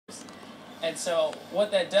And so what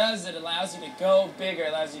that does, it allows you to go bigger,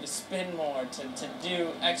 allows you to spin more, to do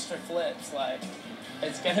extra flips. Like,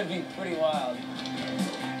 it's gonna be pretty wild.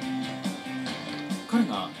 彼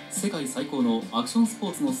が世界最高のアクションスポ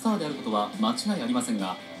ーツのスターであることは間違いありません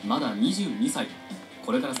が、まだ22歳。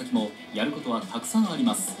これから先もやることはたくさんあり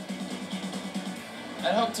ます。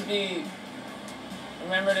I hope to be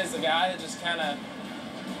remembered as the guy that just kind of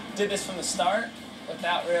did this from the start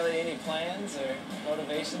without really any plans or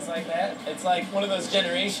motivations like that. It's like one of those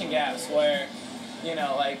generation gaps where, you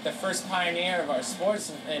know, like the first pioneer of our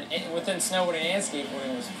sports and within snowboarding and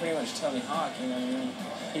skateboarding was pretty much Tony Hawk, you know what I mean?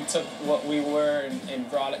 He took what we were and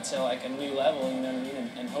brought it to like a new level, you know what I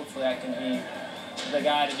mean? And hopefully I can be the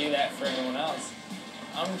guy to do that for everyone else.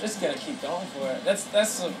 I'm just gonna keep going for it. That's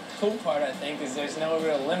the cool part, I think, is there's no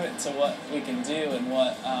real limit to what we can do and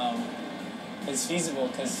what is feasible,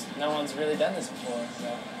 because no one's really done this before.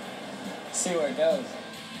 So see where it goes.